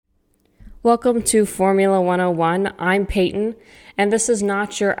Welcome to Formula 101. I'm Peyton, and this is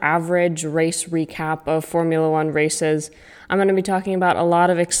not your average race recap of Formula One races. I'm going to be talking about a lot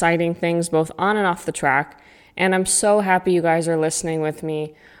of exciting things both on and off the track, and I'm so happy you guys are listening with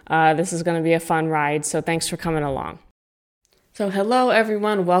me. This is going to be a fun ride, so thanks for coming along. So hello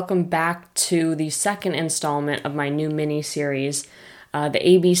everyone, welcome back to the second installment of my new mini-series, the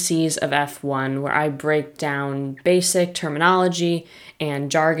ABCs of F1, where I break down basic terminology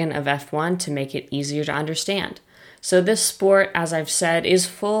and jargon of F1 to make it easier to understand. So this sport, as I've said, is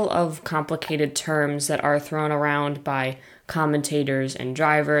full of complicated terms that are thrown around by commentators and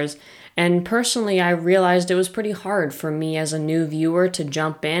drivers, and personally I realized it was pretty hard for me as a new viewer to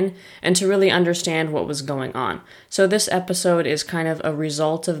jump in and to really understand what was going on. So this episode is kind of a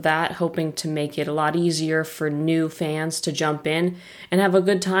result of that, hoping to make it a lot easier for new fans to jump in and have a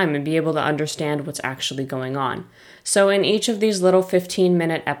good time and be able to understand what's actually going on. So in each of these little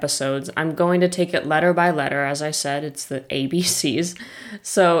 15-minute episodes, I'm going to take it letter by letter. As I said, it's the ABCs,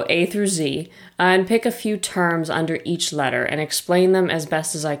 so A through Z, and pick a few terms under each letter and explain them as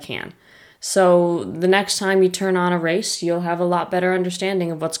best as I can. So the next time you turn on a race, you'll have a lot better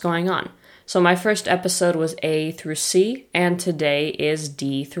understanding of what's going on. So my first episode was A through C, and today is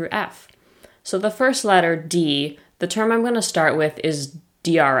D through F. So the first letter, D, the term I'm going to start with is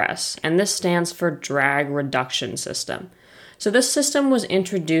DRS, and this stands for Drag Reduction System. So this system was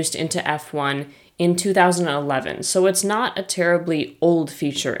introduced into F1 in 2011, so it's not a terribly old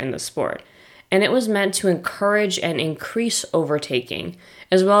feature in the sport. And it was meant to encourage and increase overtaking,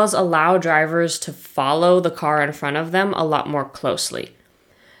 as well as allow drivers to follow the car in front of them a lot more closely.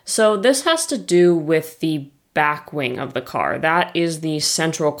 So this has to do with the back wing of the car. That is the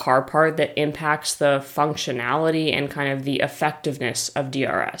central car part that impacts the functionality and kind of the effectiveness of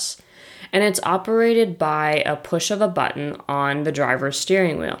DRS. And it's operated by a push of a button on the driver's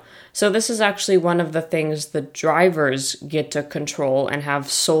steering wheel. So this is actually one of the things the drivers get to control and have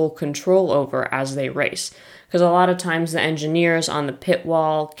sole control over as they race. Because a lot of times the engineers on the pit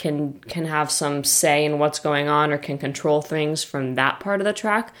wall can have some say in what's going on or can control things from that part of the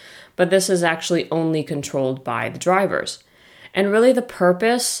track, but this is actually only controlled by the drivers. And really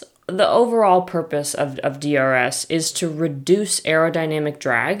the overall purpose of DRS is to reduce aerodynamic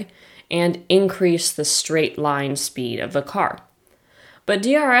drag and increase the straight line speed of the car. But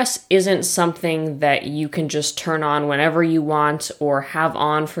DRS isn't something that you can just turn on whenever you want or have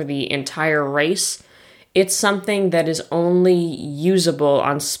on for the entire race. It's something that is only usable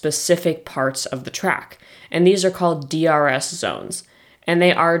on specific parts of the track, and these are called DRS zones, and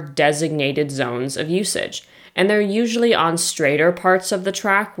they are designated zones of usage, and they're usually on straighter parts of the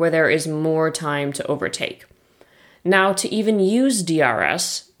track where there is more time to overtake. Now, to even use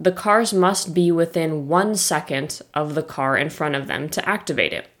DRS, the cars must be within 1 second of the car in front of them to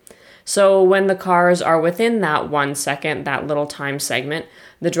activate it. So when the cars are within that 1 second, that little time segment,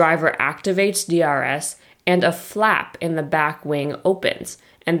 the driver activates DRS and a flap in the back wing opens.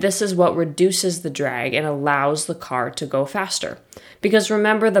 And this is what reduces the drag and allows the car to go faster. Because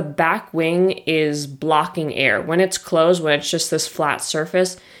remember, the back wing is blocking air. When it's closed, when it's just this flat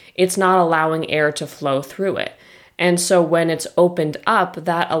surface, it's not allowing air to flow through it. And so when it's opened up,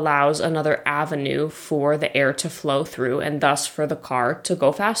 that allows another avenue for the air to flow through and thus for the car to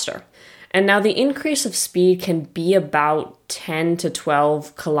go faster. And now the increase of speed can be about 10 to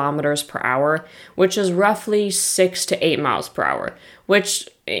 12 kilometers per hour, which is roughly 6 to 8 miles per hour, which,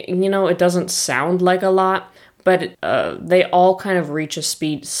 it doesn't sound like a lot, but they all kind of reach a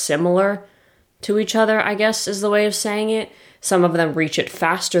speed similar to each other, I guess is the way of saying it. Some of them reach it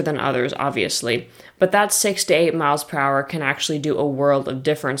faster than others, obviously, but that 6 to 8 miles per hour can actually do a world of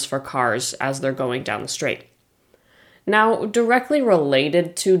difference for cars as they're going down the straight. Now, directly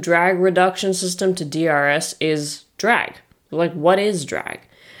related to drag reduction system to DRS is drag. Like, what is drag?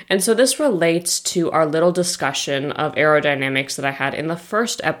 And so this relates to our little discussion of aerodynamics that I had in the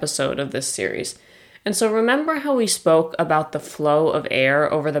first episode of this series. And so remember how we spoke about the flow of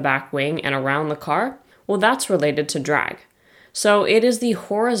air over the back wing and around the car? Well, that's related to drag. So it is the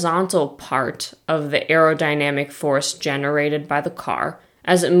horizontal part of the aerodynamic force generated by the car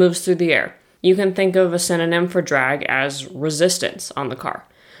as it moves through the air. You can think of a synonym for drag as resistance on the car.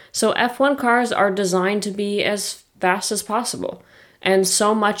 So F1 cars are designed to be as fast as possible. And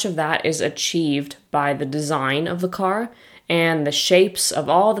so much of that is achieved by the design of the car, and the shapes of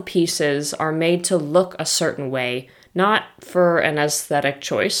all the pieces are made to look a certain way, not for an aesthetic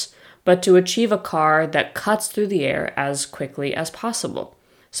choice, but to achieve a car that cuts through the air as quickly as possible.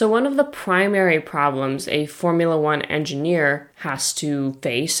 So one of the primary problems a Formula One engineer has to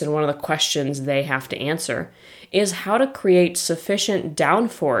face, and one of the questions they have to answer, is how to create sufficient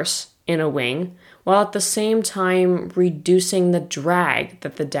downforce in a wing, while at the same time reducing the drag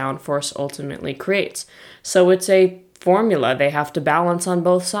that the downforce ultimately creates. So it's a formula they have to balance on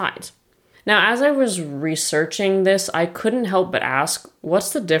both sides. Now, as I was researching this, I couldn't help but ask,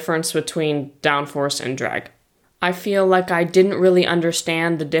 what's the difference between downforce and drag? I feel like I didn't really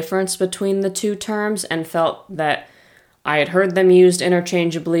understand the difference between the two terms and felt that I had heard them used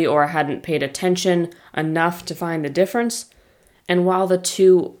interchangeably or I hadn't paid attention enough to find the difference. And while the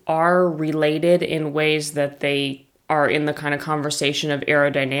two are related in ways that they are in the kind of conversation of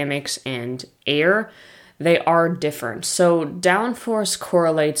aerodynamics and air, they are different. So downforce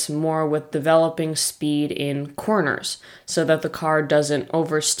correlates more with developing speed in corners so that the car doesn't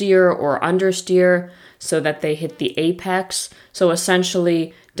oversteer or understeer, so that they hit the apex. So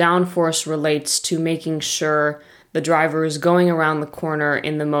essentially, downforce relates to making sure the driver is going around the corner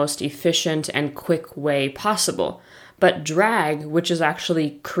in the most efficient and quick way possible. But drag, which is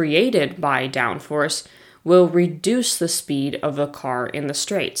actually created by downforce, will reduce the speed of the car in the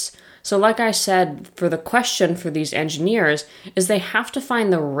straights. So like I said, for the question for these engineers is they have to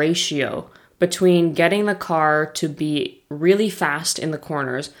find the ratio between getting the car to be really fast in the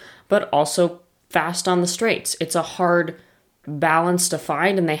corners, but also fast on the straights. It's a hard balance to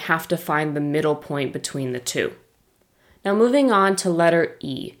find, and they have to find the middle point between the two. Now moving on to letter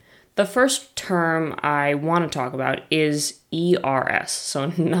E. The first term I want to talk about is ERS, so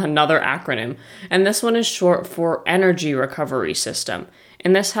another acronym, and this one is short for Energy Recovery System.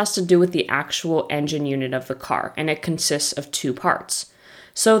 And this has to do with the actual engine unit of the car, and it consists of two parts.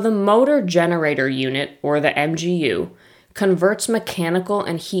 So the motor generator unit, or the MGU, converts mechanical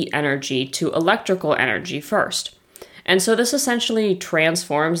and heat energy to electrical energy first. And so this essentially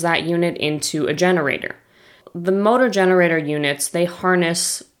transforms that unit into a generator. The motor generator units, they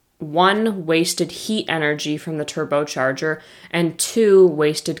harness 1, wasted heat energy from the turbocharger, and 2,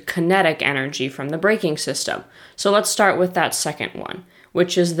 wasted kinetic energy from the braking system. So let's start with that second one,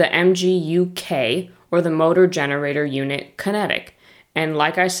 which is the MGUK, or the motor generator unit kinetic. And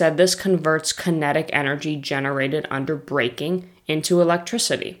like I said, this converts kinetic energy generated under braking into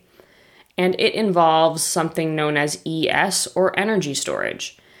electricity. And it involves something known as ES, or energy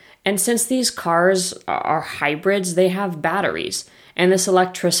storage. And since these cars are hybrids, they have batteries, and this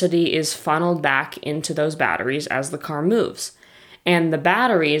electricity is funneled back into those batteries as the car moves. And the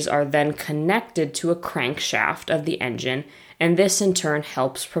batteries are then connected to a crankshaft of the engine, and this in turn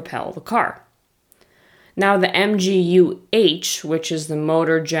helps propel the car. Now the MGUH, which is the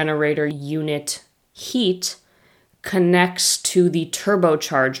motor generator unit heat, connects to the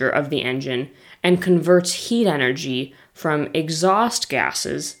turbocharger of the engine and converts heat energy from exhaust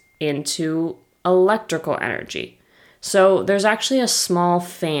gases into electrical energy. So there's actually a small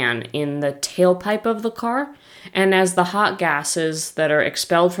fan in the tailpipe of the car, and as the hot gases that are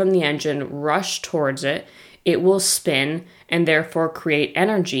expelled from the engine rush towards it, it will spin and therefore create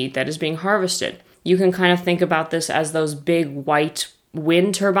energy that is being harvested. You can kind of think about this as those big white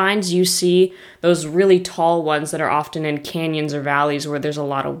wind turbines you see, those really tall ones that are often in canyons or valleys where there's a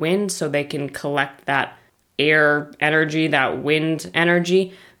lot of wind, so they can collect that air energy, that wind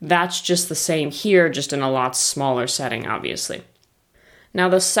energy. That's just the same here, just in a lot smaller setting, obviously. Now,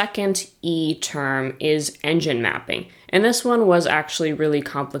 the second E term is engine mapping, and this one was actually really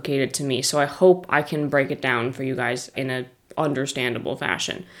complicated to me, so I hope I can break it down for you guys in an understandable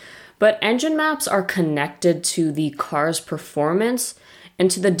fashion. But engine maps are connected to the car's performance and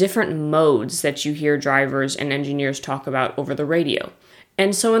to the different modes that you hear drivers and engineers talk about over the radio.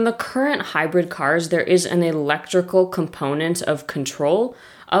 And so in the current hybrid cars, there is an electrical component of control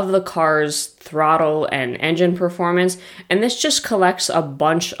of the car's throttle and engine performance, and this just collects a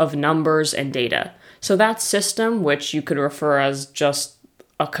bunch of numbers and data. So that system, which you could refer as just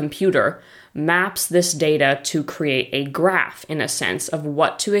a computer, maps this data to create a graph, in a sense, of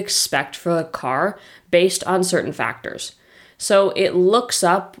what to expect for the car based on certain factors. So it looks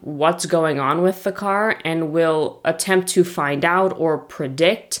up what's going on with the car and will attempt to find out or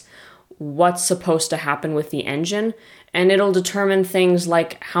predict what's supposed to happen with the engine, and it'll determine things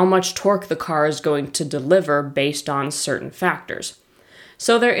like how much torque the car is going to deliver based on certain factors.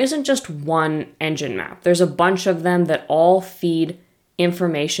 So there isn't just one engine map. There's a bunch of them that all feed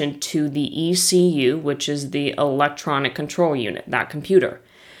information to the ECU, which is the electronic control unit, that computer.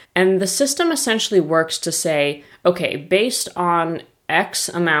 And the system essentially works to say, okay, based on X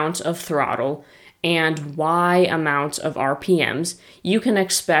amount of throttle and Y amount of RPMs, you can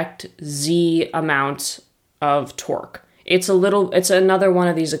expect Z amount of torque. It's another one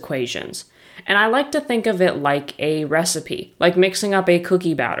of these equations. And I like to think of it like a recipe, like mixing up a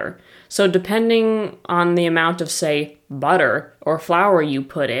cookie batter. So depending on the amount of, say, butter or flour you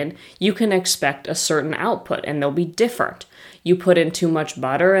put in, you can expect a certain output and they'll be different. You put in too much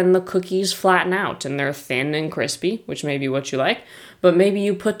butter and the cookies flatten out and they're thin and crispy, which may be what you like, but maybe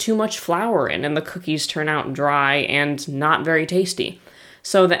you put too much flour in and the cookies turn out dry and not very tasty.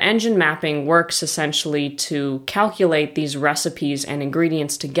 So the engine mapping works essentially to calculate these recipes and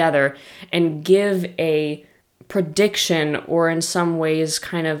ingredients together and give a prediction, or in some ways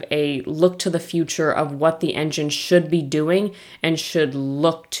kind of a look to the future of what the engine should be doing and should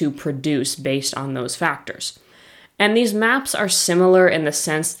look to produce based on those factors. And these maps are similar in the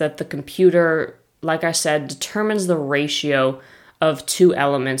sense that the computer, like I said, determines the ratio of two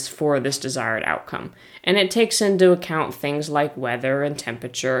elements for this desired outcome. And it takes into account things like weather and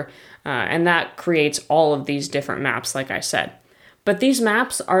temperature, and that creates all of these different maps, like I said. But these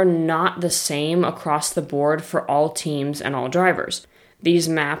maps are not the same across the board for all teams and all drivers. These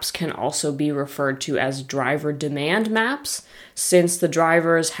maps can also be referred to as driver demand maps, since the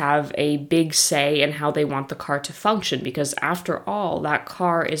drivers have a big say in how they want the car to function, because after all, that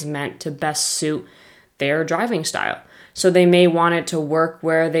car is meant to best suit their driving style. So they may want it to work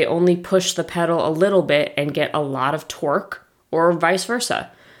where they only push the pedal a little bit and get a lot of torque, or vice versa.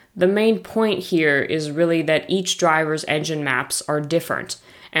 The main point here is really that each driver's engine maps are different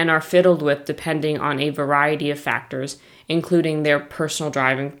and are fiddled with depending on a variety of factors, including their personal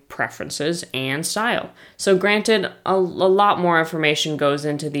driving preferences and style. So granted, a lot more information goes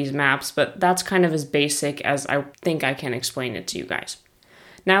into these maps, but that's kind of as basic as I think I can explain it to you guys.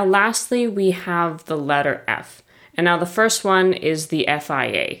 Now, lastly, we have the letter F. And now the first one is the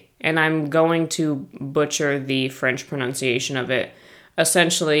FIA, and I'm going to butcher the French pronunciation of it.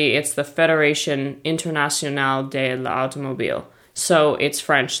 Essentially, it's the Fédération Internationale de l'Automobile. So it's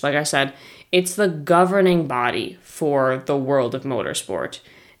French, like I said. It's the governing body for the world of motorsport.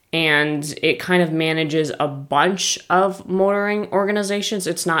 And it kind of manages a bunch of motoring organizations.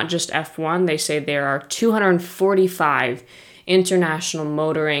 It's not just F1. They say there are 245 international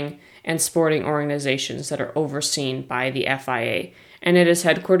motoring and sporting organizations that are overseen by the FIA. And it is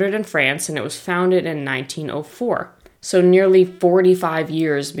headquartered in France, and it was founded in 1904. So nearly 45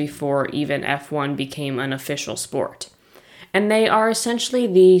 years before even F1 became an official sport. And they are essentially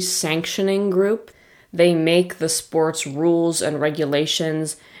the sanctioning group. They make the sport's rules and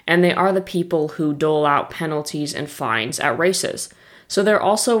regulations, and they are the people who dole out penalties and fines at races. So they're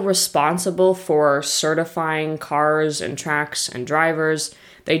also responsible for certifying cars and tracks and drivers.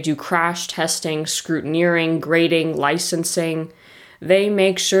 They do crash testing, scrutineering, grading, licensing. They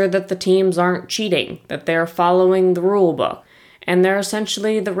make sure that the teams aren't cheating, that they're following the rule book. And they're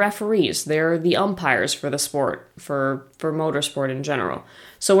essentially the referees. They're the umpires for the sport, for motorsport in general.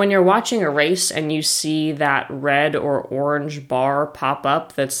 So when you're watching a race and you see that red or orange bar pop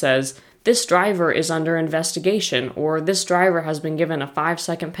up that says, this driver is under investigation, or this driver has been given a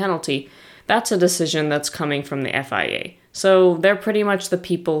 5-second penalty, that's a decision that's coming from the FIA. So they're pretty much the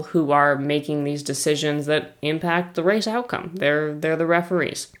people who are making these decisions that impact the race outcome. They're the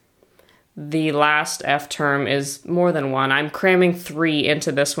referees. The last F term is more than one. I'm cramming 3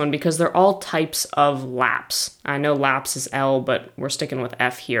 into this one because they're all types of laps. I know laps is L, but we're sticking with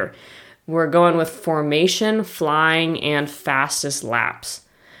F here. We're going with formation, flying, and fastest laps.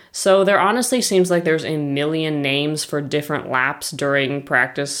 So there honestly seems like there's a million names for different laps during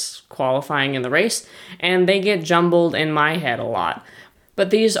practice qualifying in the race, and they get jumbled in my head a lot. But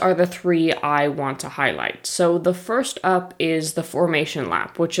these are the 3 I want to highlight. So the first up is the formation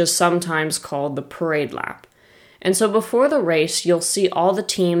lap, which is sometimes called the parade lap. And so before the race, you'll see all the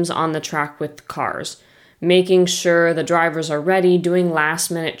teams on the track with cars, making sure the drivers are ready, doing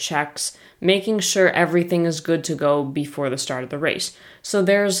last-minute checks, making sure everything is good to go before the start of the race. So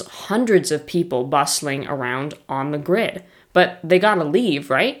there's hundreds of people bustling around on the grid, but they gotta leave,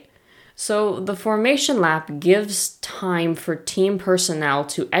 right? So the formation lap gives time for team personnel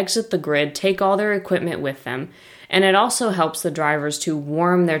to exit the grid, take all their equipment with them, and it also helps the drivers to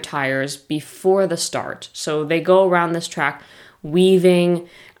warm their tires before the start. So they go around this track weaving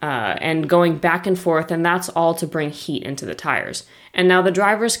and going back and forth, and that's all to bring heat into the tires. And now the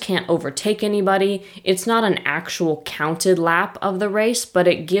drivers can't overtake anybody. It's not an actual counted lap of the race, but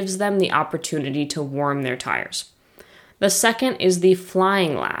it gives them the opportunity to warm their tires. The second is the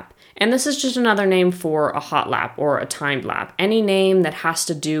flying lap. And this is just another name for a hot lap or a timed lap. Any name that has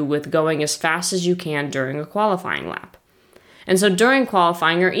to do with going as fast as you can during a qualifying lap. And so during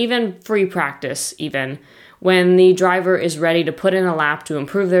qualifying, or even free practice even, when the driver is ready to put in a lap to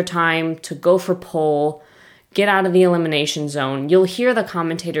improve their time, to go for pole, get out of the elimination zone, you'll hear the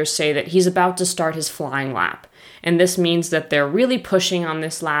commentators say that he's about to start his flying lap. And this means that they're really pushing on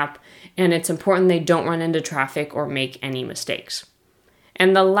this lap, and it's important they don't run into traffic or make any mistakes.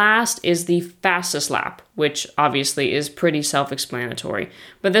 And the last is the fastest lap, which obviously is pretty self-explanatory,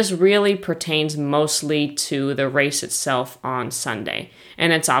 but this really pertains mostly to the race itself on Sunday,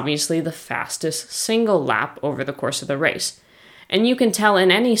 and it's obviously the fastest single lap over the course of the race. And you can tell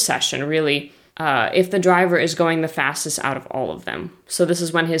in any session, really, if the driver is going the fastest out of all of them. So this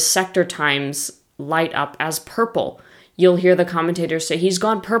is when his sector times light up as purple. You'll hear the commentators say he's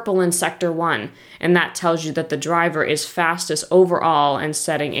gone purple in sector 1, and that tells you that the driver is fastest overall and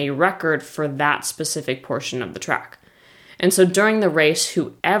setting a record for that specific portion of the track. And so during the race,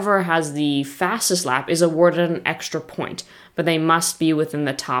 whoever has the fastest lap is awarded an extra point, but they must be within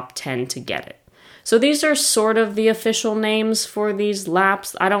the top 10 to get it. So these are sort of the official names for these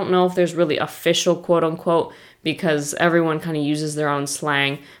laps. I don't know if there's really official quote unquote because everyone kind of uses their own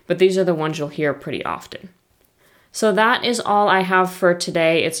slang, but these are the ones you'll hear pretty often. So that is all I have for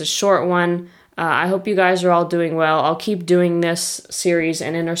today. It's a short one. I hope you guys are all doing well. I'll keep doing this series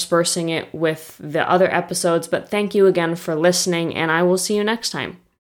and interspersing it with the other episodes, but thank you again for listening, and I will see you next time.